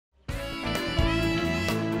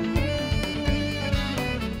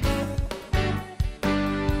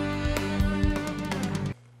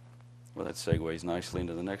that segues nicely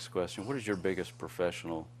into the next question. What is your biggest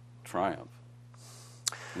professional triumph?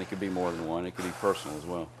 And it could be more than one. It could be personal as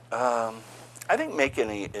well. I think making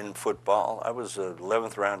it in football. I was an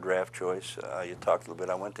 11th round draft choice. You talked a little bit.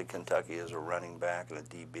 I went to Kentucky as a running back and a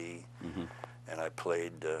DB, and I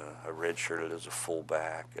played a redshirted as a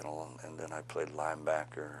fullback, and then I played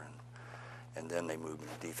linebacker, and then they moved me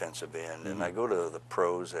to defensive end. And I go to the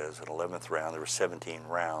pros as an 11th round. There were 17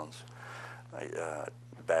 rounds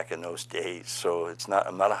back in those days, so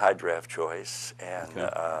I'm not a high draft choice. And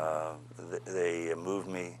they moved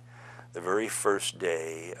me the very first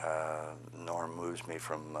day. Norm moves me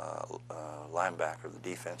from linebacker, the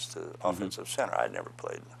defense, to offensive center. I'd never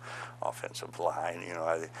played offensive line. You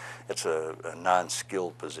know, it's a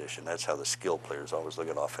non-skilled position. That's how the skilled players always look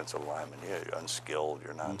at offensive linemen. You're unskilled,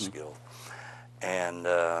 you're non-skilled. And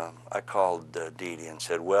I called Dede and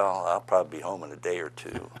said, "Well, I'll probably be home in a day or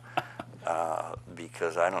two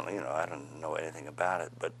because I don't know anything about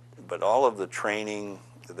it." But all of the training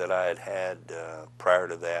that I had prior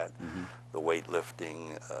to that, the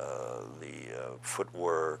weightlifting, the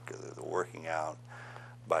footwork, the working out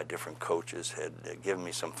by different coaches had given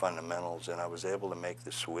me some fundamentals, and I was able to make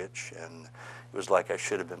the switch, and it was like I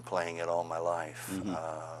should have been playing it all my life.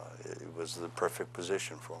 It was the perfect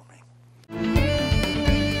position for me.